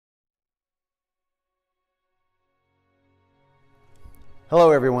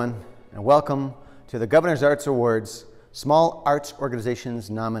Hello everyone, and welcome to the Governor's Arts Awards Small Arts Organizations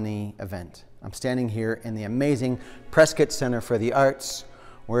Nominee event. I'm standing here in the amazing Prescott Center for the Arts.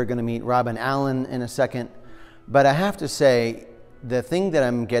 We're going to meet Robin Allen in a second, but I have to say, the thing that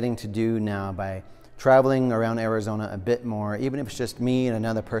I'm getting to do now by traveling around Arizona a bit more, even if it's just me and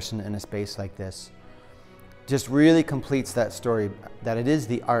another person in a space like this, just really completes that story that it is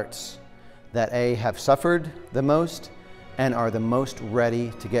the arts that have suffered the most and are the most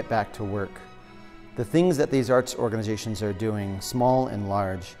ready to get back to work. The things that these arts organizations are doing, small and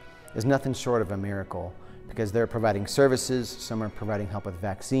large, is nothing short of a miracle, because they're providing services, some are providing help with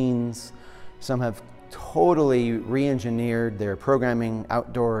vaccines, some have totally re-engineered their programming,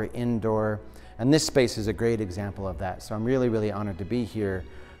 outdoor, indoor, and this space is a great example of that. So I'm really, really honored to be here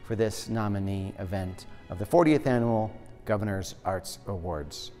for this nominee event of the 40th Annual Governor's Arts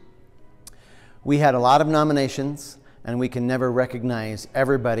Awards. We had a lot of nominations, and we can never recognize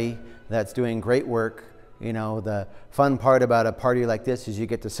everybody that's doing great work. You know, the fun part about a party like this is you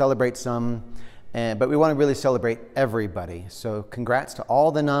get to celebrate some, but we want to really celebrate everybody. So congrats to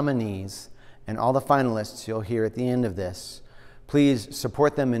all the nominees and all the finalists you'll hear at the end of this. Please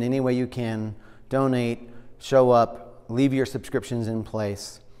support them in any way you can. Donate, show up, leave your subscriptions in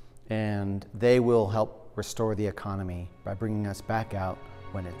place, and they will help restore the economy by bringing us back out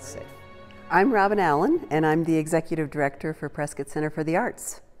when it's safe. I'm Robin Allen, and I'm the Executive Director for Prescott Center for the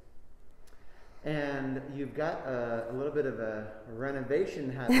Arts. And you've got a little bit of a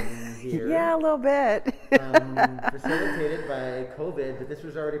renovation happening here. Yeah, a little bit. Facilitated by COVID, but this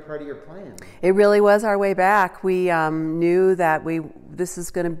was already part of your plan. It really was our way back. We knew that this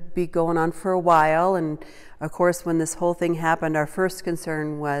is going to be going on for a while, and of course when this whole thing happened, our first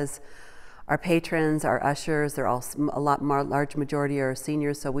concern was our patrons, our ushers. They're all a lot more, large majority are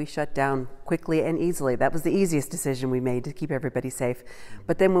seniors, so we shut down quickly and easily. That was the easiest decision we made to keep everybody safe.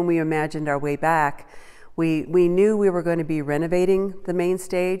 But then when we imagined our way back, we knew we were going to be renovating the main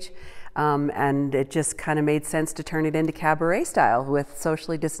stage, and it just kind of made sense to turn it into cabaret style with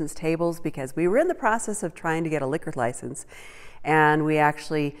socially distanced tables, because we were in the process of trying to get a liquor license, and we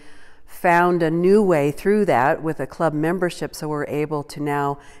actually found a new way through that with a club membership, so we're able to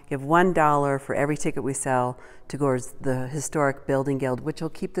now give $1 for every ticket we sell to towards the Historic Building Guild, which will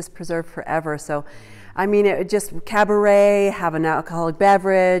keep this preserved forever. So, I mean, it just cabaret, have an alcoholic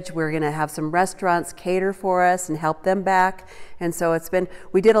beverage. We're going to have some restaurants cater for us and help them back. And so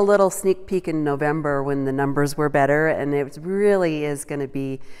we did a little sneak peek in November when the numbers were better, and it really is going to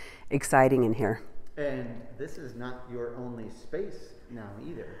be exciting in here. And this is not your only space now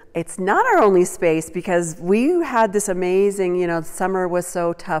either. It's not our only space, because we had this amazing, summer was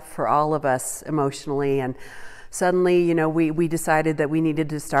so tough for all of us emotionally, and suddenly, we decided that we needed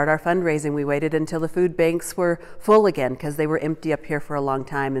to start our fundraising. We waited until the food banks were full again, because they were empty up here for a long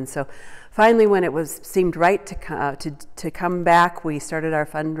time. And so finally, when it seemed right to come back, we started our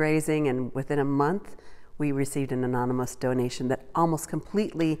fundraising, and within a month, we received an anonymous donation that almost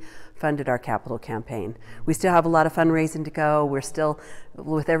completely funded our capital campaign. We still have a lot of fundraising to go. We're still,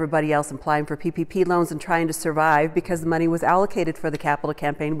 with everybody else, applying for PPP loans and trying to survive, because the money was allocated for the capital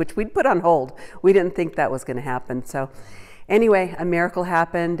campaign, which we'd put on hold. We didn't think that was going to happen. So anyway, a miracle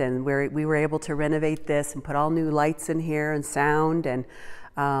happened, and we were able to renovate this and put all new lights in here and sound, and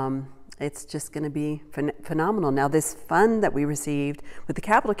it's just going to be phenomenal. Now, this fund that we received with the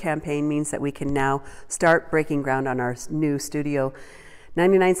capital campaign means that we can now start breaking ground on our new studio.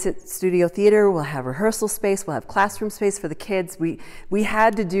 99 Studio Theater. We'll have rehearsal space. We'll have classroom space for the kids. We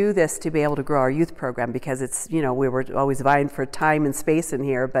had to do this to be able to grow our youth program, because it's, we were always vying for time and space in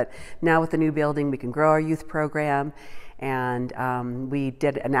here. But now with the new building, we can grow our youth program. And we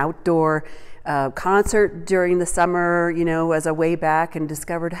did an outdoor concert during the summer, as a way back, and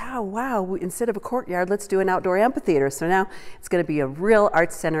discovered, wow, instead of a courtyard, let's do an outdoor amphitheater. So now it's going to be a real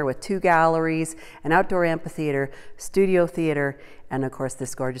arts center with 2 galleries, an outdoor amphitheater, studio theater, and of course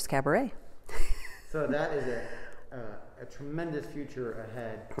this gorgeous cabaret. So that is a tremendous future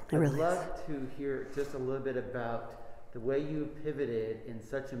ahead. I'd love to hear just a little bit about the way you pivoted in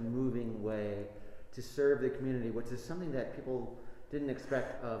such a moving way to serve the community, which is something that people didn't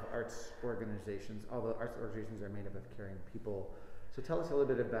expect of arts organizations, although arts organizations are made up of caring people. So tell us a little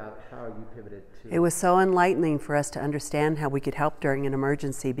bit about how you pivoted to... It was so enlightening for us to understand how we could help during an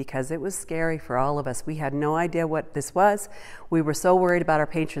emergency, because it was scary for all of us. We had no idea what this was. We were so worried about our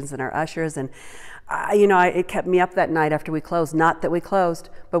patrons and our ushers, and it kept me up that night after we closed. Not that we closed,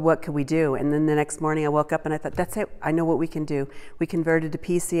 but what could we do? And then the next morning I woke up and I thought, that's it, I know what we can do. We converted to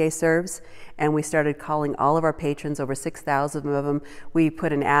PCA serves, and we started calling all of our patrons, over 6,000 of them. We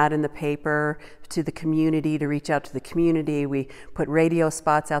put an ad in the paper to the community, to reach out to the community. We put radio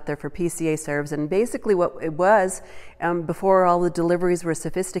spots out there for PCA serves, and basically what it was, before all the deliveries were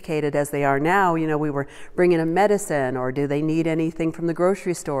sophisticated as they are now, you know, we were bringing them medicine, or do they need anything from the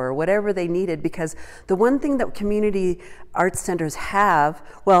grocery store, or whatever they needed, because the one thing that community arts centers have,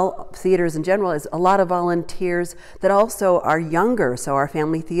 well, theaters in general, is a lot of volunteers that also are younger, so our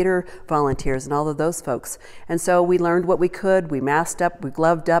family theater volunteers and all of those folks. And so we learned what we could, we masked up, we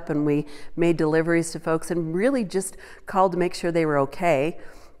gloved up, and we made deliveries to folks and really just called to make sure they were okay.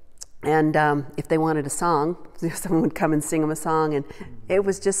 And if they wanted a song, someone would come and sing them a song, and it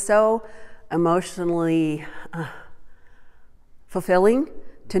was just so emotionally fulfilling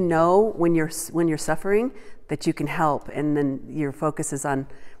to know when you're suffering that you can help, and then your focus is on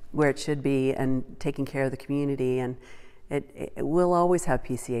where it should be and taking care of the community. And it will always have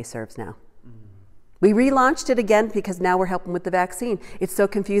PCA serves now. We relaunched it again because now we're helping with the vaccine. It's so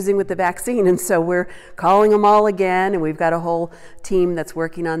confusing with the vaccine, and so we're calling them all again, and we've got a whole team that's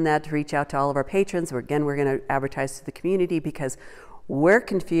working on that to reach out to all of our patrons. We're going to advertise to the community because we're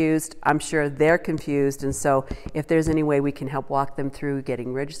confused. I'm sure they're confused, and so if there's any way we can help walk them through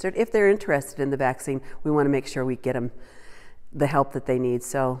getting registered, if they're interested in the vaccine, we want to make sure we get them the help that they need.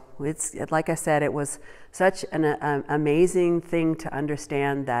 So it's, like I said, it was such an amazing thing to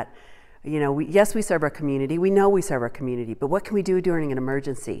understand that, you know, yes, we serve our community. We know we serve our community, but what can we do during an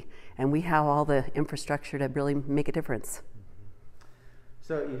emergency? And we have all the infrastructure to really make a difference.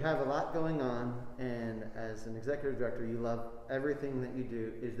 So you have a lot going on, and as an executive director, you love everything that you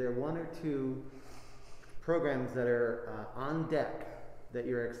do. Is there one or two programs that are on deck that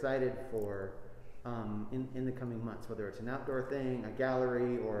you're excited for in the coming months, whether it's an outdoor thing, a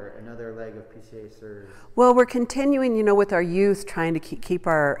gallery, or another leg of PCA serves? Well, we're continuing, you know, with our youth, trying to keep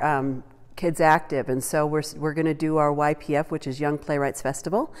our kids active, and so we're going to do our YPF, which is Young Playwrights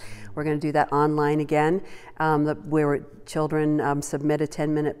Festival. We're going to do that online again, where children submit a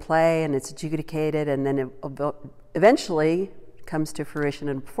 10-minute play, and it's adjudicated, and then it eventually comes to fruition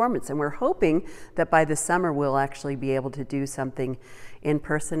in a performance. And we're hoping that by the summer we'll actually be able to do something in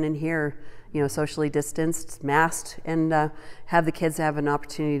person in here, you know, socially distanced, masked, and have the kids have an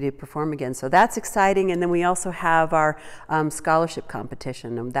opportunity to perform again. So that's exciting. And then we also have our scholarship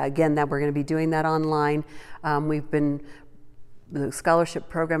competition. And that, again, that we're going to be doing that online. The scholarship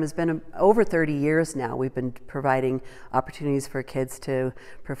program has been over 30 years now. We've been providing opportunities for kids to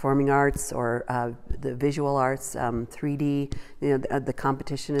performing arts or the visual arts, 3D. You know, the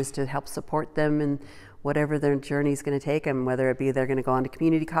competition is to help support them in whatever their journey is going to take them, whether it be they're going to go on to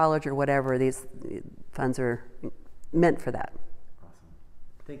community college or whatever. These funds are meant for that. Awesome.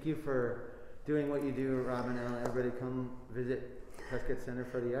 Thank you for doing what you do, Robin. Everybody come visit Prescott Center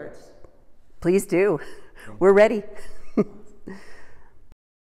for the Arts. Please do. We're ready.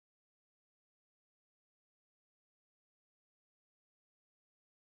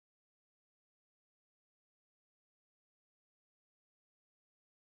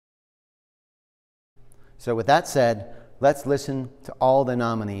 So with that said, let's listen to all the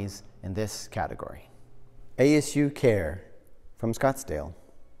nominees in this category. ASU Care from Scottsdale,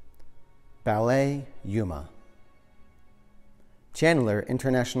 Ballet Yuma, Chandler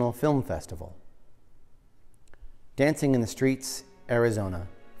International Film Festival, Dancing in the Streets, Arizona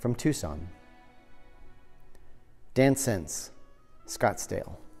from Tucson, Dance Sense,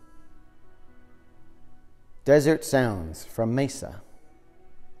 Scottsdale, Desert Sounds from Mesa,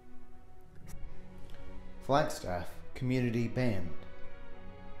 Flagstaff Community Band,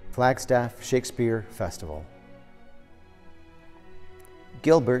 Flagstaff Shakespeare Festival,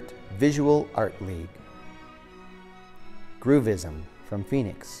 Gilbert Visual Art League, Groovism from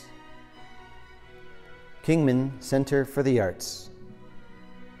Phoenix, Kingman Center for the Arts,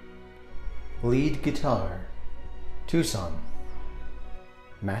 Lead Guitar, Tucson,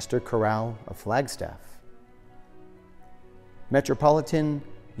 Master Chorale of Flagstaff, Metropolitan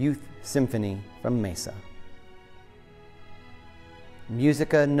Youth Symphony from Mesa,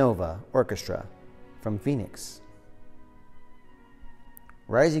 Musica Nova Orchestra from Phoenix,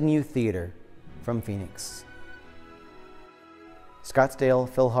 Rising Youth Theater from Phoenix, Scottsdale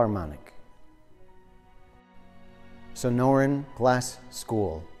Philharmonic, Sonoran Glass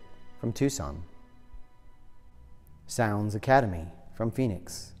School from Tucson, Sounds Academy from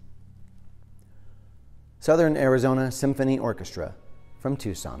Phoenix, Southern Arizona Symphony Orchestra from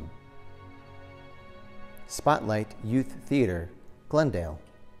Tucson, Spotlight Youth Theater, Glendale,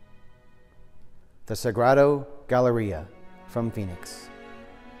 the Sagrado Galleria from Phoenix,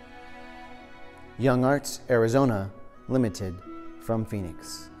 Young Arts Arizona Limited from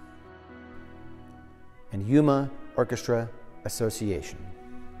Phoenix, and Yuma Orchestra Association.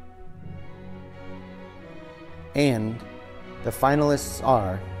 And the finalists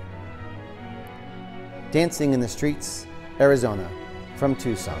are Dancing in the Streets, Arizona, from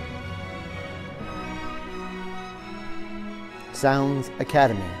Tucson. Sounds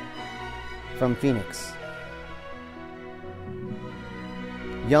Academy, from Phoenix.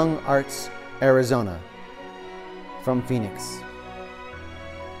 Young Arts, Arizona, from Phoenix.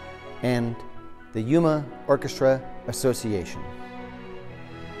 And the Yuma Orchestra Association.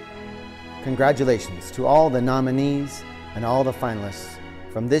 Congratulations to all the nominees and all the finalists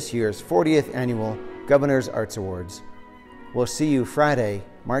from this year's 40th Annual Governor's Arts Awards. We'll see you Friday,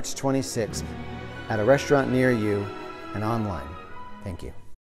 March 26th at a restaurant near you and online. Thank you.